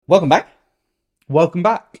Welcome back. Welcome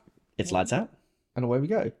back. It's Lights Out. And away we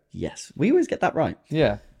go. Yes, we always get that right.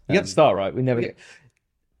 Yeah. You get the start right. We never get...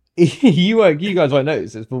 you guys won't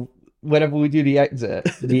notice this, but whenever we do the exit,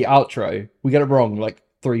 the outro, we get it wrong like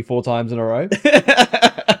 3-4 times in a row.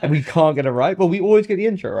 We can't get it right, but we always get the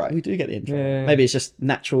intro right. We do get the intro. Yeah. Maybe it's just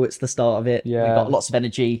natural. It's the start of it. Yeah. We've got lots of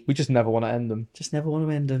energy. We just never want to end them. Just never want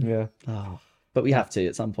to end them. Yeah. Oh, but we have to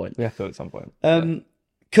at some point. We have to at some point.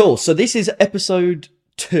 Cool. So this is episode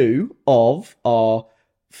 2 of our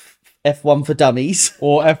F1 for Dummies.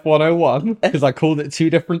 Or F101, because I called it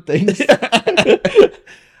 2 different things.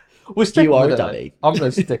 We're sticking You are with a it, dummy. mate. I'm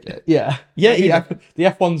going to stick it. Yeah. Yeah, The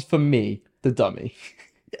F1's for me, the dummy.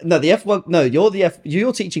 No, the F1. No,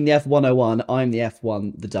 you're teaching the F101. I'm the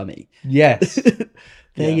F1, the dummy. Yes.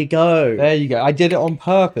 There you go. There you go. I did it on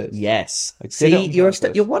purpose. Yes. did it See, on you're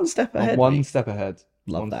purpose. you're one step I'm ahead. one mate. step ahead.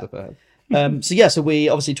 Love one that. step ahead. So we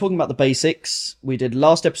obviously talking about the basics. We did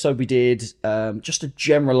last episode. We did just a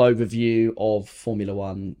general overview of Formula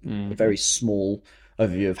One, a very small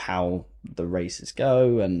overview of how the races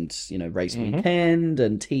go, and race weekend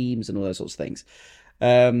and teams and all those sorts of things.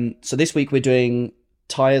 So this week we're doing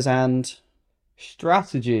tires and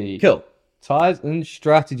Strategy. cool. Tires and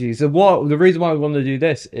strategy. So the reason why we wanted to do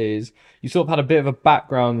this is you sort of had a bit of a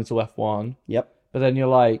background into F1, Yep. but then you're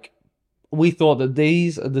like, we thought that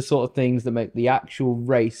these are the sort of things that make the actual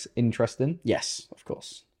race interesting. Yes, of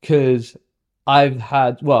course. Because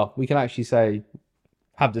we can actually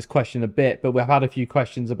have this question a bit, but we've had a few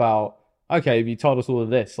questions about, okay, if you told us all of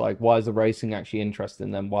this, like, why is the racing actually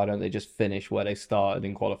interesting? Then why don't they just finish where they started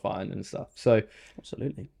in qualifying and stuff? So,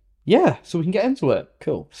 Absolutely. yeah, so we can get into it.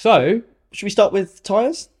 Cool. So, Should we start with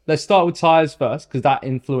tires? let's start with tires first, because that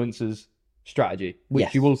influences strategy, which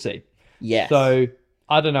Yes. you will see. Yes. So,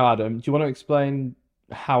 I don't know, Adam, do you want to explain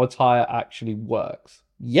how a tire actually works?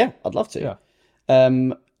 yeah, I'd love to.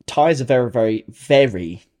 Tires are very, very,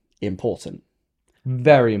 very important.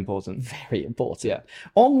 Very important. Very important. Yeah.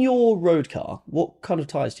 On your road car, what kind of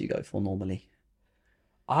tires do you go for normally?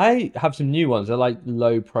 I have some new ones. They're like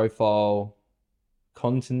low profile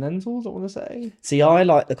Continentals, I want to say. See, I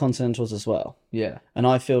like the Continentals as well, Yeah. and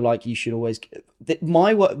I feel like you should always.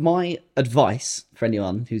 My advice for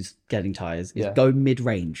anyone who's getting tires is go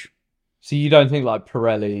mid-range. So you don't think like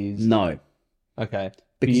Pirellis? No, Okay.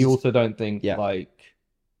 But Because- you also don't think Yeah. like,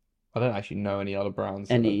 I don't actually know any other brands.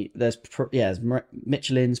 there's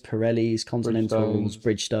Michelin's, Pirellis, Continentals,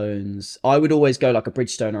 Bridgestones. I would always go like a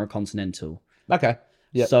Bridgestone or a Continental. Okay.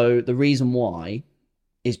 Yeah. So the reason why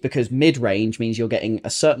is because mid-range means you're getting a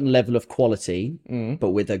certain level of quality,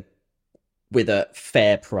 but with a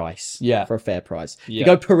fair price. Yeah. For a fair price. Yeah. You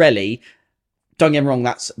go Pirelli, don't get me wrong,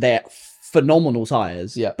 they're phenomenal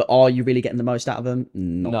tires. Yeah. But are you really getting the most out of them?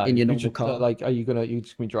 Not in your normal just, car. Like, you're just gonna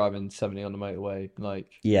be driving 70 on the motorway, like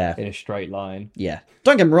Yeah. in a straight line. Yeah.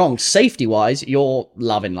 Don't get me wrong, safety-wise, you're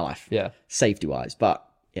loving life. Yeah. Safety-wise. But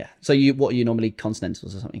yeah. So what are you normally,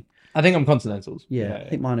 Continentals or something? I think I'm Continentals. Yeah. I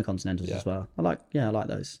think mine are Continentals as well. I like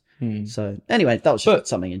those. Hmm. So anyway, that was just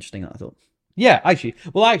something interesting that I thought. Yeah, actually,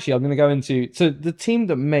 I'm going to go into... So the team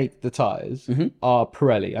that make the tyres are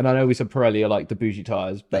Pirelli. And I know we said Pirelli are like the bougie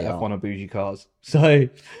tyres, but They are. F1 are bougie cars. So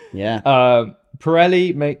Yeah.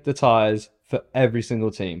 Pirelli make the tyres for every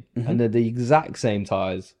single team. And they're the exact same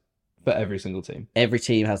tyres for every single team. Every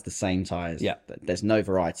team has the same tires. Yeah. There's no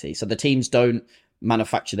variety. So the teams don't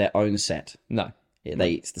manufacture their own set. No.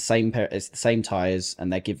 It's the same pair. It's the same tires,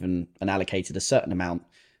 and they're given and allocated a certain amount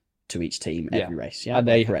to each team every race. Yeah, And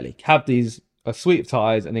they Pirelli. have a suite of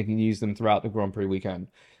tyres and they can use them throughout the Grand Prix weekend.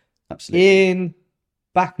 Absolutely.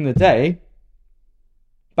 Back in the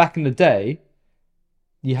day,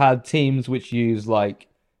 you had teams which used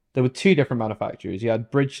there were 2 different manufacturers. You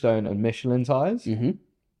had Bridgestone and Michelin tyres.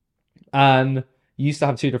 And you used to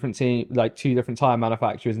have 2 different tyre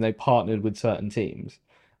manufacturers, and they partnered with certain teams.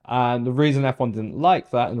 And the reason F1 didn't like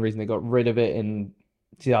that, and the reason they got rid of it in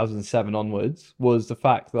 2007 onwards, was the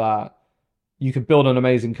fact that you could build an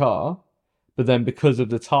amazing car, but then because of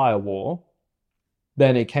the tyre war,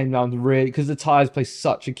 then it came down to because the tyres play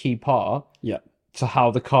such a key part to how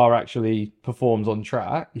the car actually performs on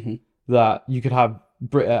track, that you could have,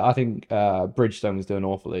 I think Bridgestone was doing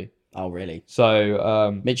awfully. Oh, really?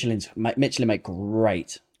 So Michelin make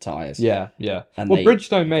great tires. Yeah. And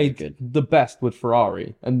Bridgestone made good. the best with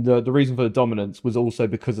Ferrari, and the reason for the dominance was also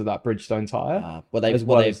because of that Bridgestone tire.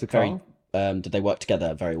 Did they work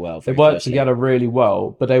together very well? They worked together really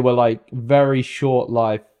well, but they were very short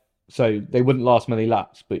life, so they wouldn't last many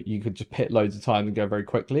laps, but you could just pit loads of times and go very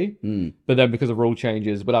quickly. But then because of rule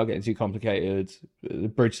changes, without getting too complicated,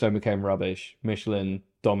 Bridgestone became rubbish, Michelin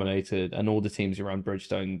dominated, and all the teams around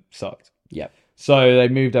Bridgestone sucked. Yeah. So they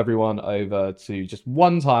moved everyone over to just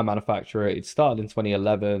one tire manufacturer. It started in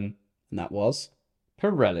 2011. And that was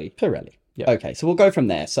Pirelli. Yeah. Okay, so we'll go from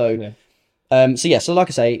there. So, so like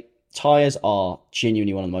I say, tires are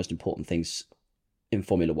genuinely one of the most important things in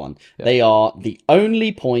Formula One. Yeah. They are the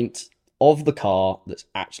only point of the car that's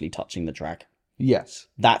actually touching the track. Yes.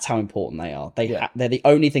 That's how important they are. They're the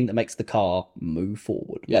only thing that makes the car move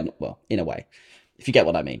forward. Yeah. Well, in a way, if you get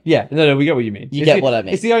what I mean. Yeah. No, we get what you mean. You get what I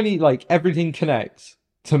mean. It's the only, like, everything connects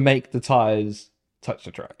to make the tires touch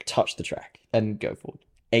the track. Touch the track. And go forward.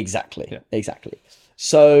 Exactly. Yeah. Exactly.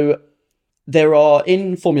 So there are,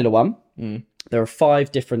 in Formula One, there are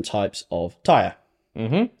 5 different types of tyre.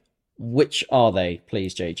 Mm-hmm. Which are they,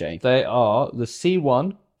 please, JJ? They are the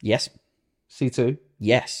C1. Yes. C2.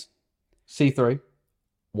 Yes. C3.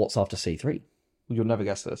 What's after C3? You'll never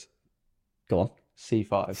guess this. Go on.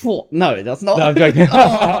 C5. What? No, that's not. No, I'm joking.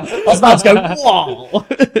 I was about to go, whoa!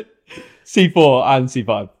 C4 and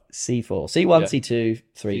C5. C4. C1, C2,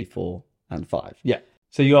 3, 4, and 5. Yeah.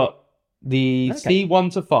 So you got the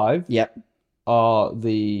C1 to 5 Yep. are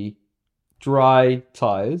the dry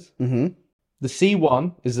tyres. Mm-hmm. The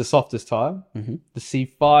C1 is the softest tyre. Mm-hmm. The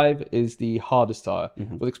C5 is the hardest tyre.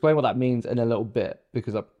 Mm-hmm. We'll explain what that means in a little bit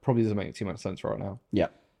because that probably doesn't make too much sense right now. Yeah.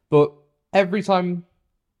 But every time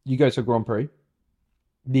you go to a Grand Prix,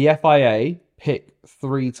 the FIA pick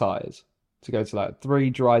 3 tyres to go to that,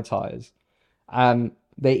 3 dry tyres. And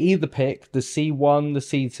they either pick the C1, the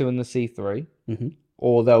C2, and the C3,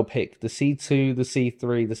 or they'll pick the C2, the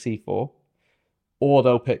C3, the C4, or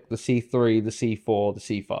they'll pick the C3, the C4, the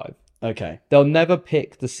C5. Okay. They'll never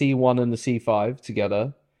pick the C1 and the C5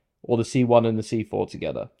 together, or the C1 and the C4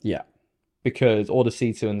 together. Yeah. Or the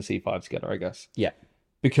C2 and the C5 together, I guess. Yeah.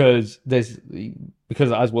 Because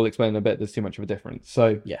as we'll explain in a bit, there's too much of a difference.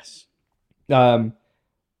 So yes,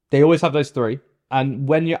 they always have those 3, and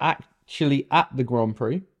when you're actually at the Grand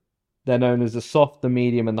Prix, they're known as the soft, the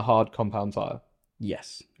medium, and the hard compound tire.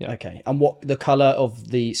 Yes. Yeah. Okay. And what the color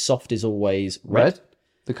of the soft is always red.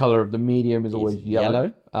 The color of the medium is always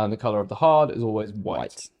yellow, and the color of the hard is always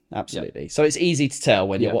white. Absolutely. Yeah. So it's easy to tell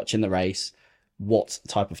when you're watching the race what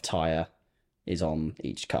type of tire is on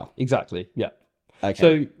each car. Exactly. Yeah. Okay.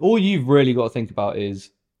 So all you've really got to think about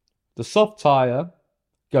is the soft tire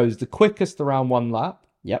goes the quickest around 1 lap.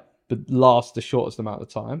 Yep. But lasts the shortest amount of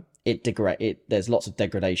time. There's lots of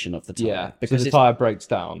degradation of the tire. Yeah. Because the tire breaks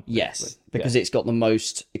down. Yes. Because it's got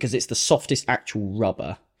because it's the softest actual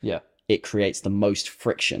rubber. Yeah. It creates the most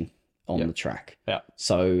friction on the track. Yeah.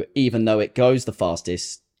 So even though it goes the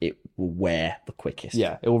fastest, it will wear the quickest.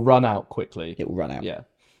 Yeah. It will run out quickly. It will run out. Yeah.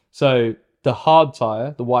 So the hard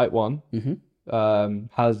tire, the white one,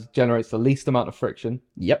 generates the least amount of friction.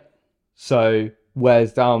 Yep. So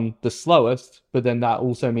wears down the slowest, but then that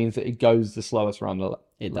also means that it goes the slowest around the lap.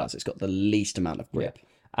 It does. It's got the least amount of grip.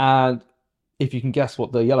 Yeah. And if you can guess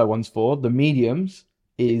what the yellow one's for, the mediums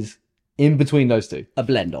is in between those 2. A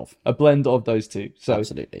blend of those 2. So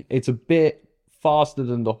absolutely, it's a bit faster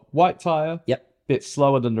than the white tire. Yep. Bit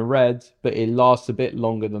slower than the red, but it lasts a bit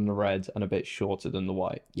longer than the red and a bit shorter than the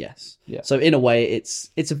white. Yes. Yeah. So in a way,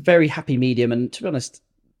 it's a very happy medium, and to be honest,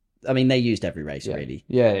 I mean, they're used every race, really.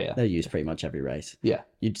 Yeah. They're used pretty much every race. Yeah.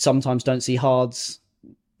 You sometimes don't see hards.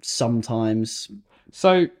 Sometimes.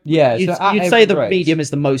 So yeah, you'd say the medium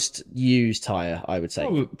is the most used tire. I would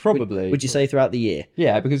say probably. Would you say throughout the year?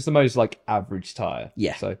 Yeah, because it's the most average tire.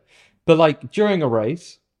 Yeah. So, but during a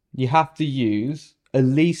race, you have to use at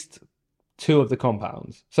least 2 of the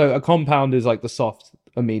compounds. So a compound is the soft,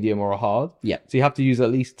 a medium, or a hard. Yeah. So you have to use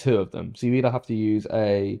at least 2 of them. So you either have to use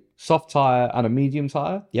a soft tire and a medium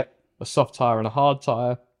tire. Yep. A soft tire and a hard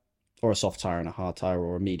tire. Or a soft tire and a hard tire,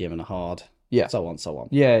 or a medium and a hard. Yeah. So on, so on.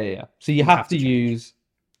 Yeah. So you have to use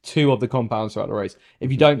 2 of the compounds throughout the race.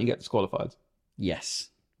 If you don't, you get disqualified. Yes.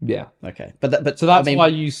 Yeah. Okay. But so that's why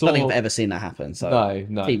you saw. I don't think I've ever seen that happen. So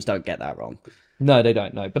no. Teams don't get that wrong. No, they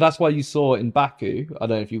don't know. But that's why you saw in Baku. I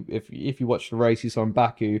don't know if you watched the race, you saw in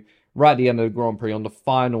Baku right at the end of the Grand Prix on the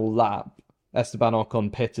final lap, Esteban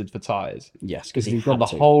Ocon pitted for tyres. Yes, because he's gone the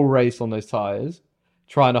whole race on those tyres,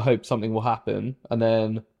 trying to hope something will happen, and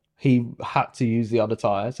then he had to use the other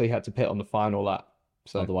tyre, so he had to pit on the final lap.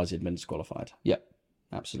 So otherwise, he'd been disqualified. Yeah,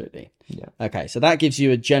 absolutely. Yeah. Okay, so that gives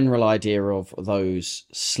you a general idea of those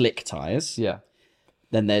slick tyres. Yeah.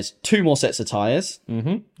 Then there's 2 more sets of tyres,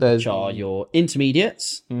 which are your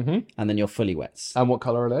intermediates, and then your fully wets. And what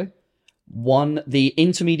colour are they? The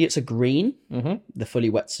intermediates are green. The fully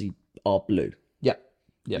wets are blue. Yeah.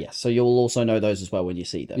 Yes, so you'll also know those as well when you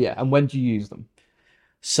see them. Yeah, and when do you use them?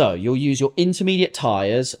 So you'll use your intermediate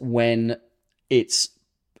tyres when it's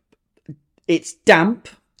damp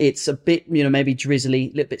it's a bit, maybe drizzly,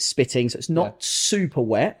 a little bit spitting, so it's not super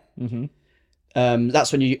wet.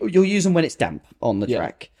 That's when you'll use them when it's damp on the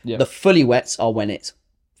track. The fully wets are when it's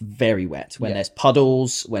very wet, when there's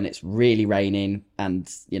puddles, when it's really raining, and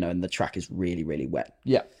and the track is really, really wet.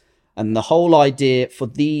 And the whole idea for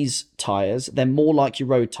these tires, they're more like your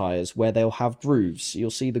road tires, where they'll have grooves. You'll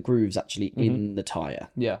see the grooves actually in the tire.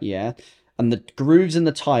 And the grooves in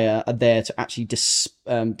the tire are there to actually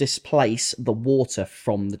displace the water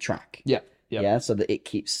from the track. So that it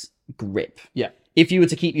keeps grip. If you were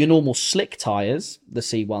to keep your normal slick tires, the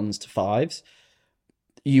C1s to 5s,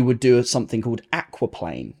 you would do something called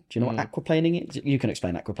aquaplane. Do you know what aquaplaning is? You can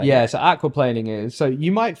explain aquaplaning. Yeah, so aquaplaning is, so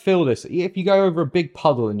you might feel this if you go over a big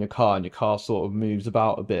puddle in your car and your car sort of moves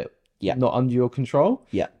about a bit, not under your control.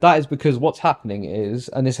 That is because what's happening is,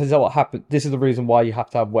 and this is what happened, this is the reason why you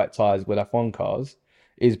have to have wet tires with F1 cars,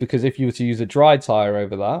 is because if you were to use a dry tire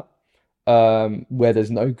over that, where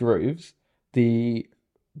there's no grooves, the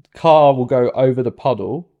car will go over the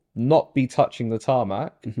puddle, not be touching the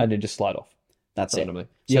tarmac, and then just slide off. That's randomly.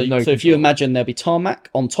 it. So if you imagine there'll be tarmac,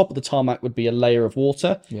 on top of the tarmac would be a layer of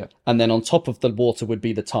water, and then on top of the water would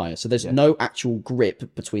be the tire. So there's no actual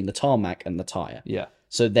grip between the tarmac and the tire.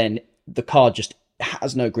 So then the car just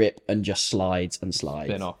has no grip and just slides and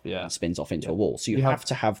Spin off, and spins off into a wall. So you have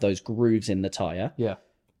to have those grooves in the tire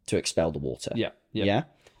to expel the water.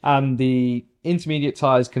 And the intermediate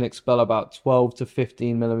tires can expel about 12 to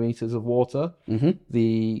 15 millimeters of water.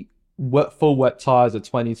 The full wet tires are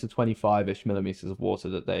 20 to 25-ish millimeters of water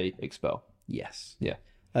that they expel.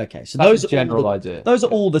 Okay, so that's those a general idea. Those are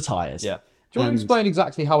all the tires. Do you want to explain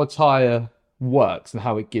exactly how a tire works and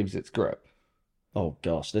how it gives its grip? Oh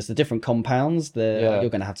gosh, there's the different compounds. You're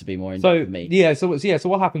going to have to be more in depth than me. So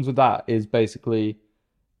what happens with that is basically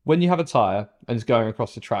when you have a tire and it's going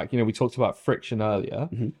across the track. We talked about friction earlier.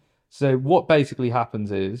 So what basically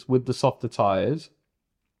happens is with the softer tires,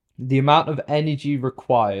 the amount of energy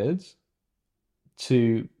required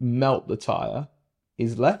to melt the tire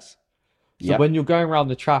is less. So when you're going around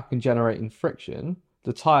the track and generating friction,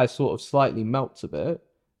 the tire sort of slightly melts a bit,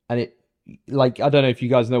 and it, like, I don't know if you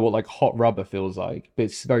guys know what like hot rubber feels like, but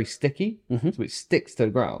it's very sticky, so it sticks to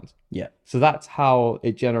the ground. So that's how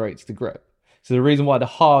it generates the grip. So the reason why the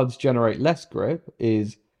hards generate less grip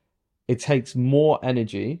is it takes more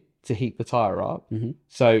energy to heat the tire up,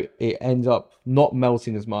 so it ends up not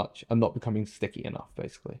melting as much and not becoming sticky enough,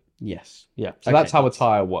 basically. So that's how a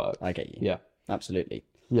tire works. I get you. Absolutely.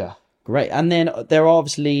 Great. And then there are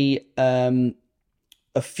obviously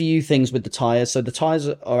a few things with the tires. So the tires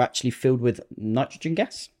are actually filled with nitrogen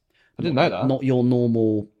gas. I didn't know that. Not your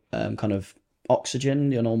normal kind of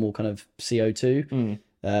oxygen, your normal kind of CO2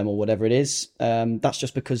 or whatever it is. That's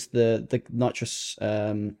just because the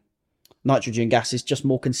nitrogen gas is just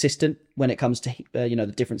more consistent when it comes to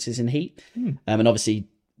the differences in heat. And obviously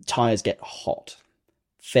tires get hot,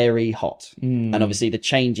 very hot, and obviously the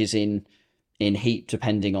changes in heat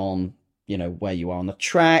depending on where you are on the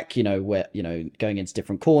track, where going into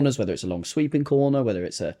different corners, whether it's a long sweeping corner, whether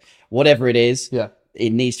it's a whatever it is,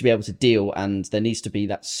 it needs to be able to deal, and there needs to be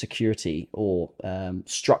that security or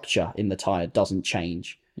structure in the tire doesn't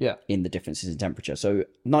change in the differences in temperature. So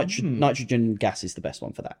nitrogen gas is the best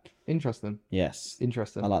one for that. Interesting. Yes.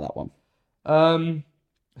 Interesting. I like that one.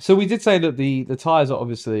 So we did say that the tires are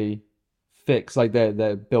obviously fixed, like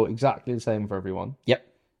they're built exactly the same for everyone.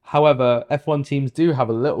 However, F1 teams do have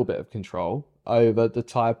a little bit of control over the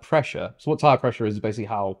tire pressure. So what tire pressure is basically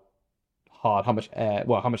how much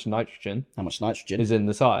nitrogen is in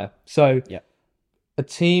the tire. So a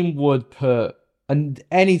team would put, and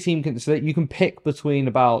any team can, so you can pick between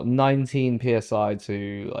about 19 psi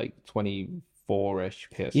to like 24-ish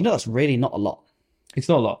psi. That's really not a lot. It's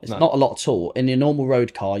not a lot. It's not a lot at all. In your normal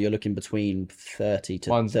road car, you're looking between 30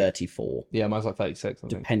 to 34. Yeah, mine's like 36.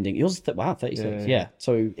 Depending. Yours, 36. Yeah.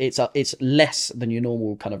 So it's less than your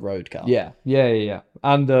normal kind of road car. Yeah.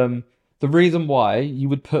 And the reason why you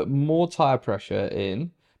would put more tire pressure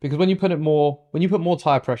in, because when you put more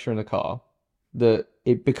tire pressure in a car,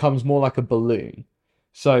 it becomes more like a balloon.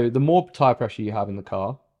 So the more tire pressure you have in the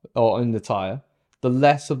car or in the tire, the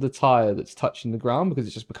less of the tire that's touching the ground, because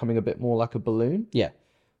it's just becoming a bit more like a balloon.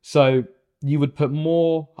 So you would put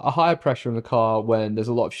a higher pressure in the car when there's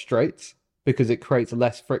a lot of straights, because it creates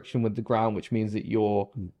less friction with the ground, which means that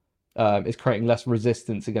it's creating less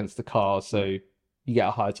resistance against the car, so you get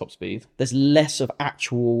a higher top speed. There's less of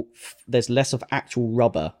actual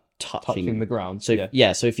rubber touching the ground. So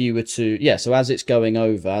so if you were to so as it's going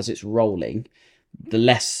over, as it's rolling, the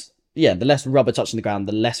less rubber touching the ground,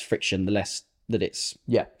 the less friction, the less that it's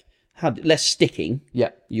less sticking.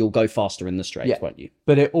 You'll go faster in the straight, won't you?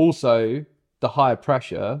 But it also the higher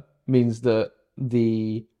pressure means that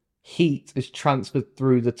the heat is transferred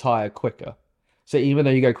through the tire quicker. So even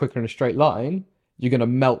though you go quicker in a straight line, you're going to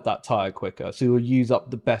melt that tire quicker. So you'll use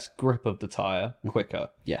up the best grip of the tire quicker.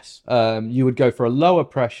 Yes. You would go for a lower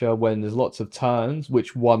pressure when there's lots of turns,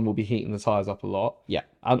 which one will be heating the tires up a lot. Yeah.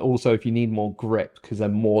 And also if you need more grip, because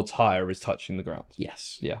then more tire is touching the ground.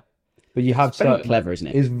 Yes. Yeah. But you have It's very clever, isn't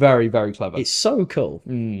it? It's very, very clever. It's so cool.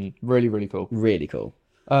 Really, really cool. Really cool.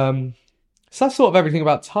 So that's sort of everything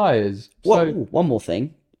about tires. Well, one more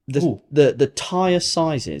thing. The tire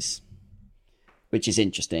sizes, which is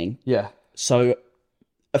interesting. Yeah. So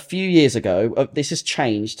a few years ago, this has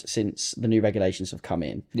changed since the new regulations have come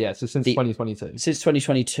in. Yeah, so since 2022. Since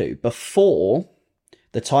 2022. Before,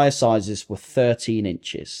 the tire sizes were 13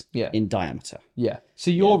 inches in diameter. Yeah.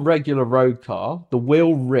 So your regular road car, the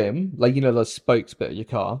wheel rim, like, you know, the spokes bit of your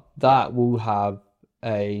car, that will have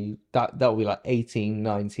that will be like 18,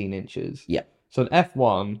 19 inches. Yeah. So an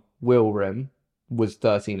F1 wheel rim was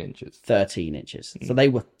 13 inches. 13 inches. So they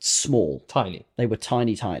were small. Tiny. They were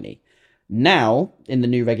tiny, tiny. Now, in the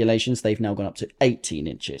new regulations, they've now gone up to 18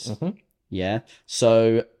 inches. Yeah.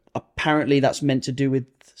 So apparently that's meant to do with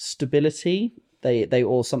stability. They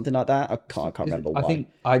or something like that. I can't remember why.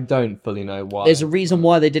 I don't fully know why. There's a reason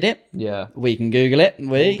why they did it. Yeah. We can Google it.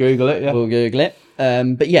 We'll Google it, yeah. We'll Google it.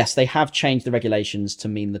 But yes, they have changed the regulations to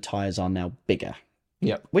mean the tyres are now bigger.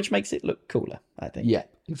 Yep. Which makes it look cooler, I think. Yeah,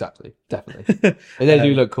 exactly. Definitely. They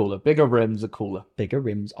do look cooler. Bigger rims are cooler. Bigger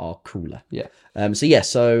rims are cooler. Yeah.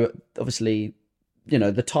 So obviously, you know,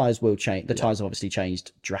 the tyres will change. The tyres have obviously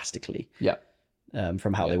changed drastically. Yeah.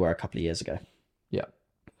 From how they were a couple of years ago. Yeah.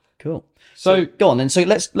 Cool. So go on then. So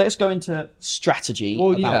let's go into strategy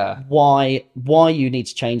about why you need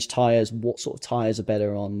to change tyres, what sort of tyres are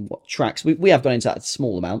better on what tracks. We have gone into that a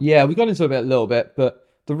small amount. Yeah, we got into a little bit, but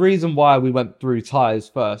the reason why we went through tyres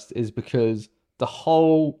first is because the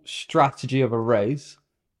whole strategy of a race,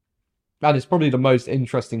 and it's probably the most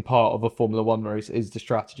interesting part of a Formula One race, is the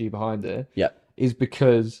strategy behind it. Yeah. Is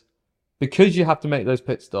because you have to make those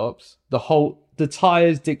pit stops, the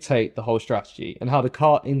tyres dictate the whole strategy, and how the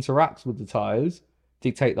car interacts with the tyres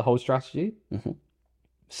dictate the whole strategy.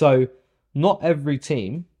 So not every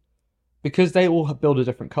team, because they all build a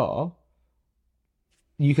different car,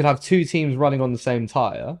 you could have two teams running on the same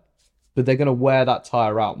tyre, but they're going to wear that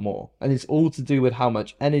tyre out more. And it's all to do with how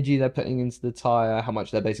much energy they're putting into the tyre, how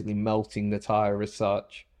much they're basically melting the tyre as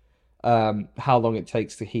such, how long it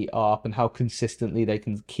takes to heat up, and how consistently they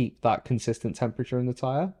can keep that consistent temperature in the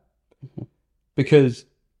tyre. Because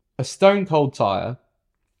a stone cold tyre,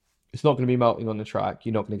 it's not going to be melting on the track.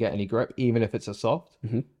 You're not going to get any grip, even if it's a soft.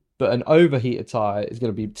 But an overheated tyre is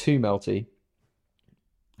going to be too melty.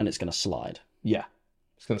 And it's going to slide. Yeah.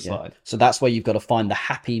 It's going to slide. So that's where you've got to find the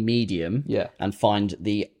happy medium and find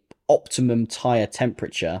the optimum tyre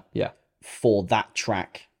temperature for that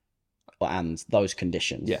track and those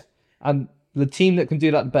conditions. Yeah. And the team that can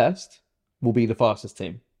do that best will be the fastest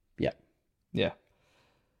team. Yeah. Yeah.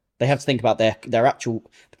 They have to think about their actual,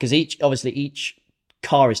 because each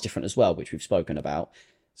car is different as well, which we've spoken about.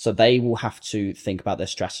 So they will have to think about their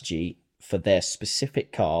strategy for their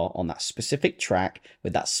specific car on that specific track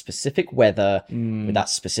with that specific weather, with that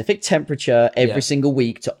specific temperature every single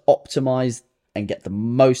week to optimize and get the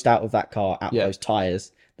most out of that car, out of those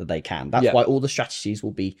tires that they can. That's why all the strategies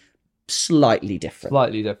will be slightly different.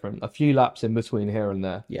 Slightly different. A few laps in between here and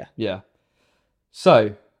there. Yeah. Yeah.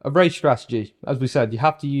 So, a race strategy. As we said, you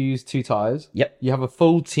have to use two tyres. Yep. You have a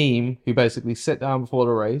full team who basically sit down before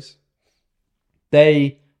the race.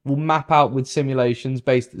 They will map out with simulations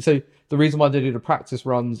based... So, the reason why they do the practice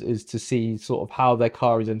runs is to see sort of how their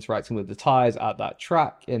car is interacting with the tyres at that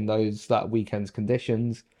track in that weekend's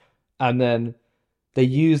conditions. And then they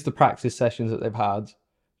use the practice sessions that they've had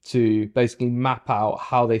to basically map out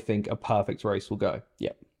how they think a perfect race will go.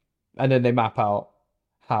 Yeah. And then they map out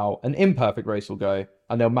how an imperfect race will go,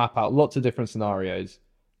 and they'll map out lots of different scenarios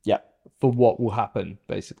for what will happen,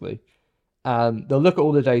 basically. And they'll look at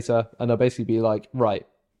all the data, and they'll basically be like, right,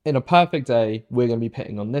 in a perfect day, we're going to be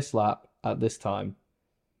pitting on this lap at this time,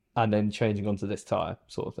 and then changing onto this tyre,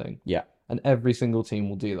 sort of thing. Yeah. And every single team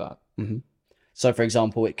will do that. So, for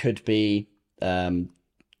example, it could be...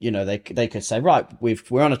 they could say, right,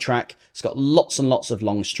 we're on a track. It's got lots and lots of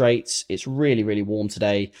long straights. It's really, really warm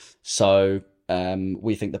today. So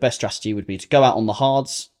we think the best strategy would be to go out on the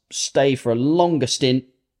hards, stay for a longer stint,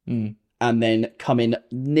 and then come in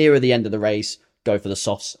nearer the end of the race, go for the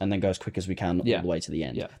softs, and then go as quick as we can all the way to the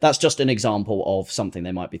end. Yeah. That's just an example of something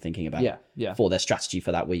they might be thinking about for their strategy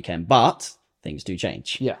for that weekend. But things do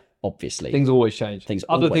change. Yeah. Obviously. Things always change.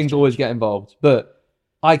 Other things always get involved. But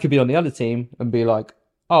I could be on the other team and be like,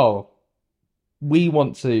 oh, we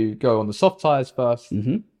want to go on the soft tyres first,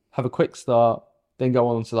 Mm-hmm. have a quick start, then go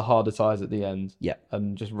on to the harder tyres at the end, Yeah.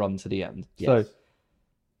 and just run to the end. Yes. So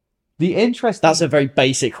the interest That's a very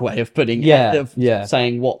basic way of putting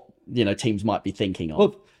saying what teams might be thinking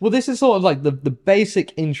of. Well, this is sort of like the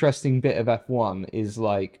basic interesting bit of F1 is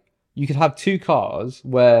like you could have two cars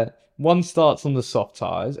where one starts on the soft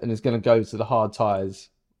tyres and is going to go to the hard tyres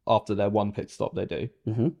after their one pit stop they do.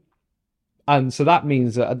 Mm-hmm. And so that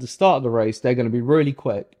means that at the start of the race, they're going to be really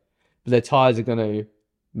quick, but their tyres are going to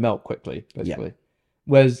melt quickly, basically. Yeah.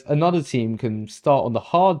 Whereas another team can start on the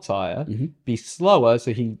hard tyre, be slower,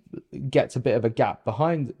 so he gets a bit of a gap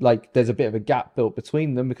behind, like there's a bit of a gap built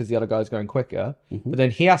between them because the other guy's going quicker. But then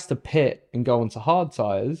he has to pit and go onto hard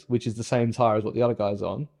tyres, which is the same tyre as what the other guy's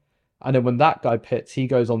on. And then when that guy pits, he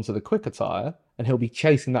goes onto the quicker tyre and he'll be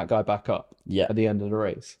chasing that guy back up at the end of the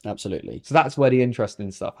race. Absolutely. So that's where the interesting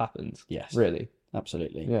stuff happens. Yes. Really.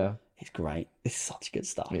 Absolutely. Yeah. It's great. It's such good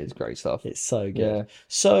stuff. It is great stuff. It's so good. Yeah.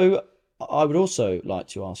 So I would also like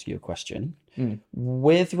to ask you a question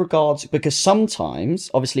with regards, because sometimes,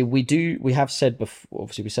 obviously, we have said before,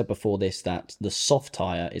 we said before this that the soft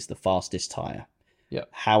tyre is the fastest tyre. Yeah.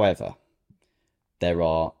 However, there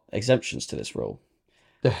are exemptions to this rule.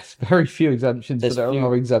 There's very few exemptions, but there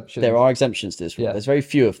are exemptions. There are exemptions to this rule. Yeah. There's very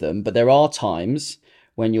few of them, but there are times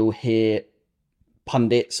when you'll hear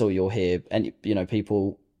pundits or you'll hear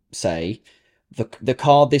people say the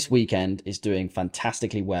car this weekend is doing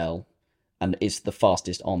fantastically well and is the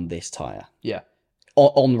fastest on this tyre. Yeah.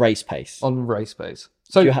 On race pace. On race pace.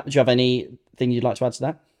 So do you have anything you'd like to add to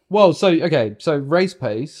that? Well, so race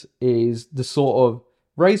pace is the sort of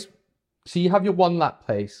race. So you have your 1 lap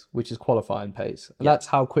pace, which is qualifying pace. And that's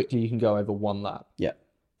how quickly you can go over 1 lap. Yeah.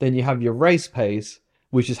 Then you have your race pace,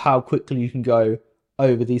 which is how quickly you can go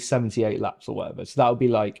over these 78 laps or whatever. So that would be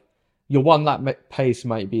like your 1 lap pace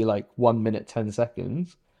might be like 1 minute, 10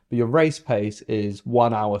 seconds. But your race pace is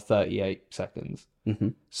 1 hour, 38 seconds. Mm-hmm.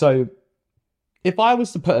 So if I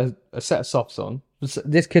was to put a set of softs on,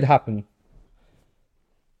 this could happen.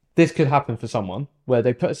 This could happen for someone where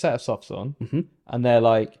they put a set of softs on and they're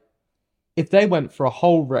like, if they went for a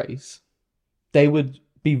whole race, they would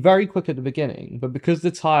be very quick at the beginning, but because the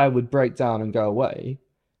tyre would break down and go away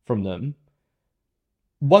from them,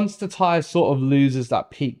 once the tyre sort of loses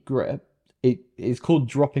that peak grip, it is called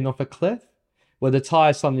dropping off a cliff, where the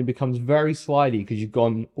tyre suddenly becomes very slidey because you've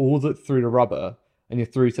gone through the rubber and you're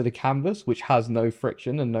through to the canvas, which has no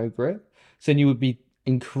friction and no grip. So then you would be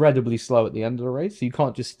incredibly slow at the end of the race. So you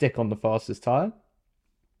can't just stick on the fastest tyre.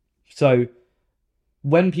 So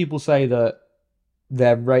when people say that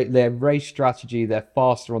their race strategy, they're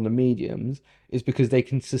faster on the mediums, is because they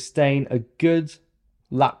can sustain a good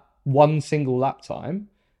one single lap time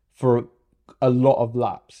for a lot of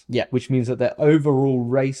laps. Yeah. Which means that their overall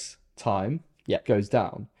race time goes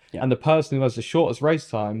down. Yeah. And the person who has the shortest race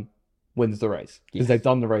time wins the race because they've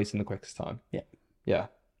done the race in the quickest time. Yeah. Yeah.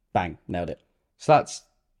 Bang. Nailed it. So that's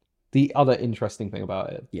the other interesting thing about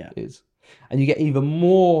it. Yeah. And you get even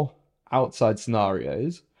more outside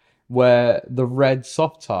scenarios where the red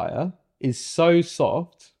soft tyre is so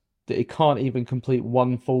soft that it can't even complete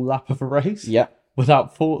one full lap of a race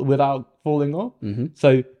without falling off. Mm-hmm.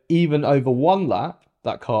 So even over 1 lap,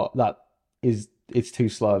 it's too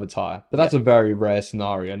slow of a tyre. But that's a very rare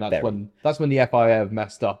scenario, and that's when the FIA have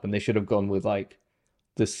messed up, and they should have gone with like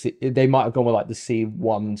they might have gone with like the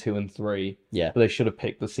C1, 2, and 3. Yeah. But they should have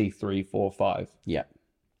picked the C3, 4, 5. Yeah.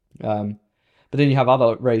 But then you have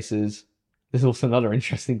other races. There's also another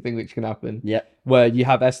interesting thing which can happen. Yeah. Where you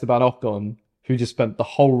have Esteban Ocon, who just spent the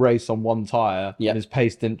whole race on 1 tyre and his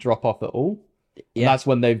pace didn't drop off at all. And that's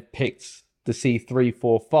when they've picked the C3,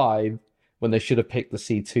 4, 5 when they should have picked the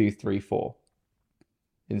C2, 3, 4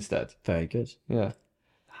 instead. Very good. Yeah.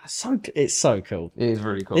 It's so cool. It is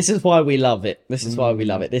really cool. This is why we love it.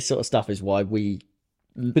 This sort of stuff is why we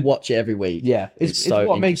watch it every week. Yeah. It's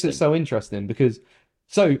what makes it so interesting because,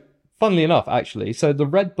 funnily enough, actually, so the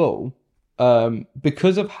Red Bull,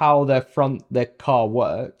 because of how their car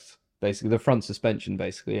works, basically the front suspension,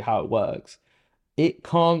 basically how it works, it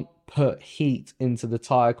can't put heat into the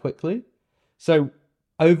tire quickly. So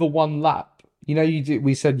over 1 lap,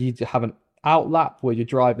 we said you have an out lap where you're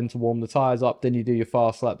driving to warm the tires up, then you do your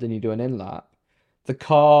fast lap, then you do an in lap. The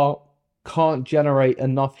car can't generate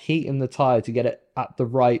enough heat in the tire to get it at the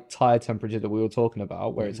right tire temperature that we were talking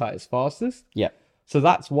about, where it's at its fastest. Yeah. So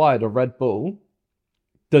that's why the Red Bull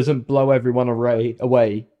doesn't blow everyone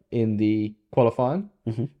away in the qualifying.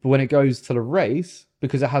 Mm-hmm. But when it goes to the race,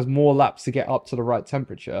 because it has more laps to get up to the right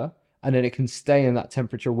temperature, and then it can stay in that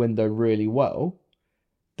temperature window really well,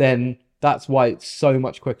 then That's why it's so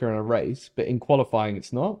much quicker in a race, but in qualifying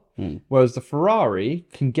it's not. Whereas the Ferrari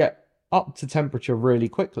can get up to temperature really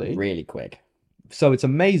quickly. Really quick. So it's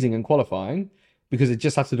amazing in qualifying because it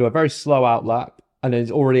just has to do a very slow out lap and then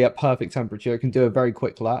it's already at perfect temperature. It can do a very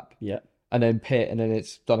quick lap. Yeah. And then pit and then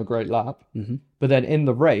it's done a great lap. But then in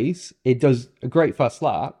the race, it does a great first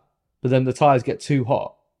lap, but then the tyres get too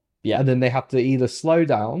hot. Yeah. And then they have to either slow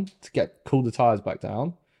down to cool the tyres back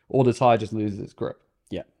down or the tyre just loses its grip.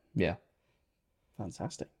 Yeah. Yeah.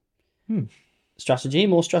 Fantastic. Strategy,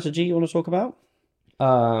 more strategy you want to talk about?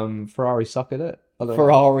 Ferrari suck at it.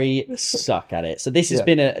 Ferrari suck at it. So this has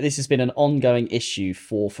been an ongoing issue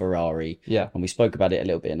for Ferrari. Yeah. And we spoke about it a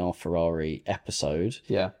little bit in our Ferrari episode.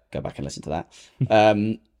 Yeah. Go back and listen to that.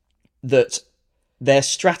 That their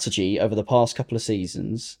strategy over the past couple of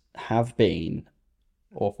seasons have been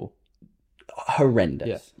awful.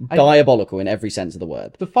 Horrendous. Yeah. Diabolical in every sense of the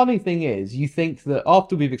word. The funny thing is, you think that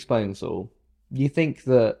after we've explained this all, you think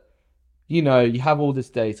that, you have all this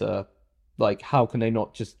data, like how can they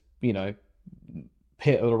not just,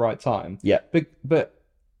 pit at the right time? Yeah. But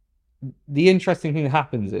the interesting thing that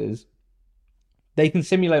happens is they can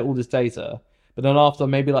simulate all this data, but then after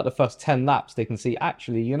maybe like the first 10 laps, they can see,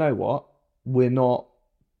 actually, you know what? We're not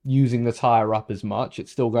using the tyre up as much.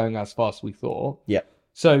 It's still going as fast as we thought. Yeah.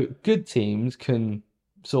 So good teams can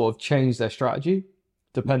sort of change their strategy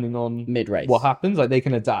depending on mid-race what happens. Like they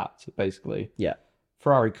can adapt, basically. Yeah.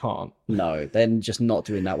 Ferrari can't. No, they're just not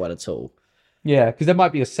doing that well at all. Yeah, because there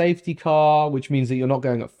might be a safety car, which means that you're not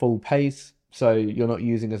going at full pace, so you're not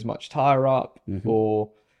using as much tyre up,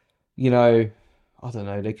 or, I don't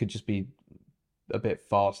know, they could just be a bit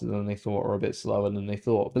faster than they thought or a bit slower than they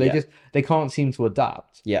thought. But they can't seem to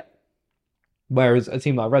adapt. Yeah. Whereas a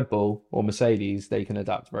team like Red Bull or Mercedes, they can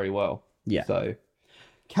adapt very well. Yeah. So,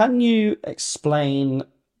 can you explain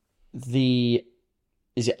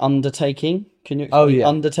is it undertaking? Can you explain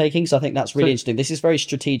undertaking? So I think that's really interesting. This is very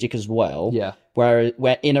strategic as well. Yeah. Where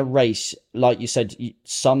in a race, like you said,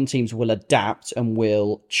 some teams will adapt and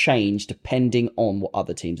will change depending on what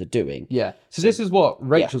other teams are doing. Yeah. So this is what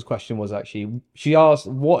Rachel's question was actually. She asked,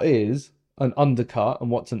 what is an undercut and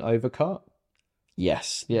what's an overcut?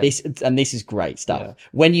 Yes. Yeah. This is great stuff. Yeah.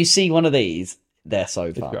 When you see one of these, they're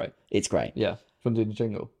so fun. It's great. It's great. Yeah. From doing the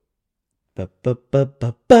jingle. Rachel's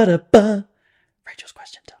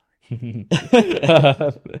question time.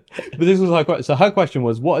 But this was her question. So her question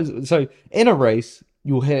was, so in a race,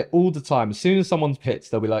 you'll hear all the time, as soon as someone's pits,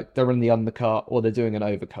 they'll be like, they're in the undercut or they're doing an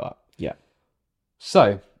overcut. Yeah.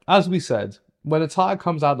 So, as we said, when a tyre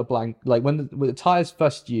comes out of the blank, like when the tyre's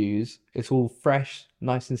first used, it's all fresh,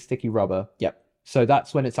 nice and sticky rubber. Yep. So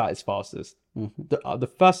that's when it's at its fastest.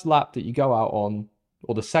 The first lap that you go out on,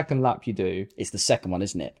 or the second lap you do... It's the second one,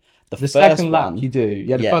 isn't it? The second lap you do.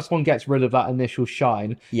 Yeah, the first one gets rid of that initial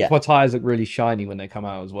shine. Yeah. That's why tyres look really shiny when they come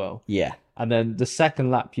out as well. Yeah. And then the second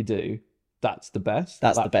lap you do, that's the best.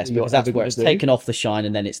 That's the best, because that's where it's taken off the shine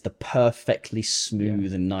and then it's the perfectly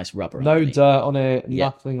smooth and nice rubber. No dirt on it,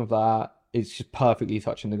 nothing of that. It's just perfectly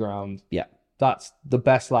touching the ground. Yeah. That's the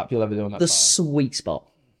best lap you'll ever do on that tyre. Sweet spot.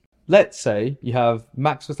 Let's say you have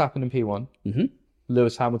Max Verstappen in P1,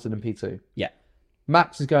 Lewis Hamilton in P2. Yeah.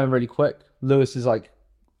 Max is going really quick. Lewis is like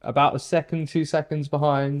about a second, 2 seconds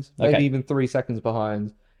behind, maybe even 3 seconds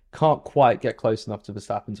behind. Can't quite get close enough to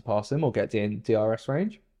Verstappen to pass him or get in DRS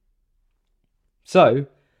range. So,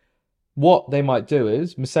 what they might do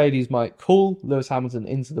is Mercedes might call Lewis Hamilton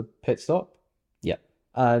into the pit stop. Yeah.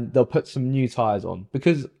 And they'll put some new tyres on,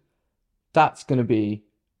 because that's going to be,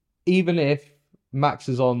 even if Max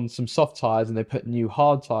is on some soft tyres and they put new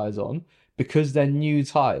hard tyres on, because they're new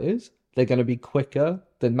tyres, they're going to be quicker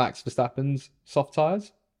than Max Verstappen's soft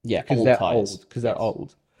tyres. Yeah, because they're old. Because they're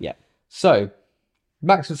old. Yeah. So,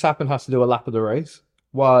 Max Verstappen has to do a lap of the race,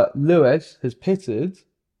 while Lewis has pitted,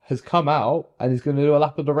 has come out, and is going to do a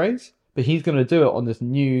lap of the race, but he's going to do it on this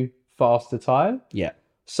new, faster tyre. Yeah.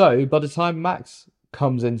 So, by the time Max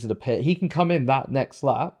comes into the pit, he can come in that next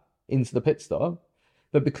lap into the pit stop,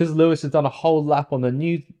 but because Lewis has done a whole lap on the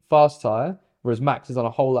new fast tyre, whereas Max has done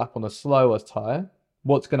a whole lap on a slower tyre,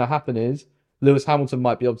 what's going to happen is Lewis Hamilton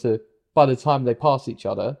might be able to, by the time they pass each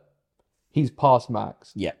other, he's past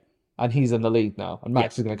Max. Yeah. And he's in the lead now, and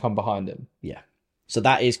Max is going to come behind him. Yeah. So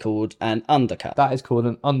that is called an undercut. That is called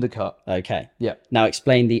an undercut. Okay. Yeah. Now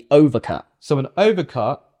explain the overcut. So an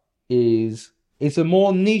overcut is a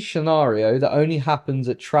more niche scenario that only happens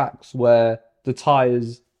at tracks where the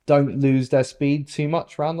tyres don't lose their speed too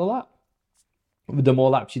much around the lap. The more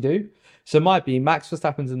laps you do. So it might be Max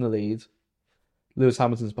Verstappen's in the lead, Lewis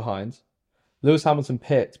Hamilton's behind. Lewis Hamilton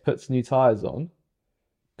pits, puts new tyres on,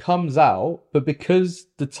 comes out, but because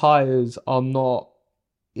the tyres are not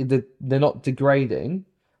they're not degrading.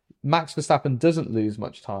 Max Verstappen doesn't lose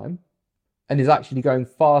much time and is actually going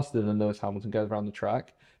faster than Lewis Hamilton goes around the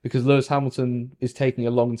track, because Lewis Hamilton is taking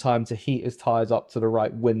a long time to heat his tyres up to the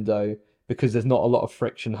right window because there's not a lot of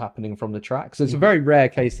friction happening from the track. So it's a very rare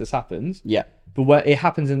case this happens. Yeah. But where it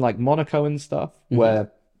happens in like Monaco and stuff,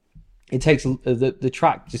 where it takes the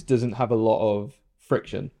track just doesn't have a lot of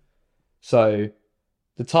friction. So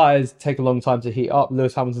the tyres take a long time to heat up.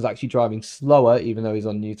 Lewis Hamilton's actually driving slower, even though he's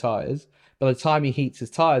on new tyres. By the time he heats his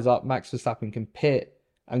tyres up, Max Verstappen can pit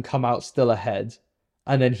and come out still ahead.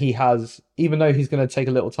 And then he has, even though he's going to take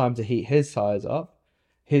a little time to heat his tyres up,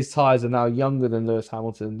 his tyres are now younger than Lewis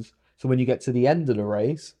Hamilton's. So when you get to the end of the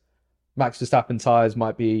race, Max Verstappen tyres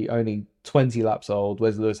might be only 20 laps old,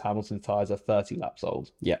 whereas Lewis Hamilton's tyres are 30 laps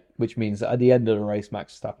old. Yeah. Which means that at the end of the race,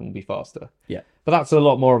 Max Verstappen will be faster. Yeah. But that's a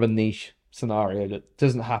lot more of a niche scenario that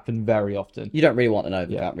doesn't happen very often. You don't really want an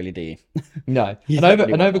overcut, really, do you? No.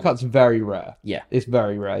 An overcut's very rare. Yeah. It's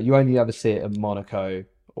very rare. You only ever see it at Monaco,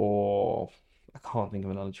 or I can't think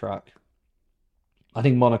of another track. I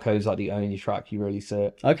think Monaco is like the only track you really see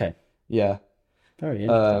it. Okay. Yeah. Very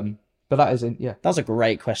interesting. But that isn't, yeah. That was a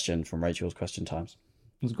great question from Rachel's Question Times.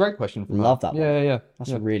 It was a great question. Love that one. Yeah.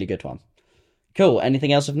 That's a really good one. Cool.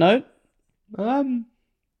 Anything else of note? Trying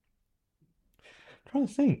to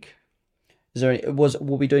think. Is there any, were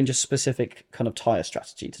we doing just specific kind of tyre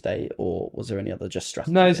strategy today, or was there any other just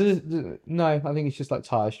strategy? No, I think it's just like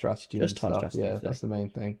tyre strategy. Just tyre strategy. Yeah, today. that's the main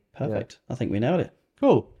thing. Perfect. Yeah. I think we nailed it.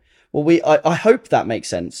 Cool. Well, I hope that makes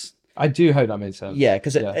sense. I do hope that makes sense. Yeah,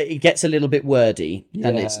 because it gets a little bit wordy,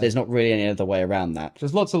 and Yeah. there's not really any other way around that.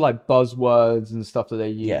 There's lots of like buzzwords and stuff that they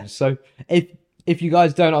use. Yeah. So if you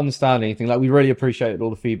guys don't understand anything, like we really appreciated all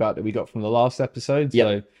the feedback that we got from the last episode.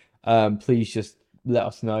 Yep. So please just let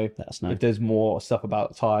us know. Let us know. If there's more stuff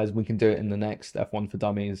about tyres, we can do it in the next F1 for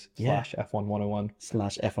Dummies / F101. /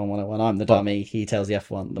 F101. I'm the dummy. He tells the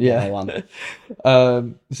F1 the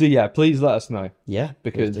 101. So yeah, please let us know. Yeah,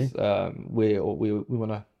 Because we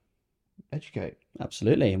want to educate.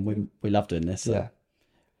 Absolutely, and we love doing this. So Yeah.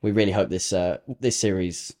 we really hope this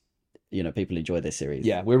series, people enjoy this series.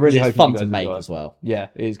 Yeah, we're really it's hoping fun you to guys make enjoy it. as well. Yeah,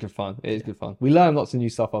 it is good fun. It is good fun. We learn lots of new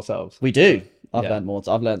stuff ourselves. We do. I've Yeah. learned more.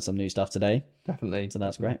 I've learned some new stuff today, Definitely. so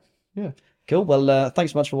that's great. Yeah. Cool. Well,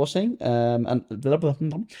 thanks so much for watching, and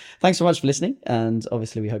thanks so much for listening. And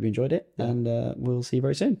obviously, we hope you enjoyed it. And we'll see you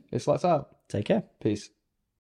very soon. It's lights out. Take care. Peace.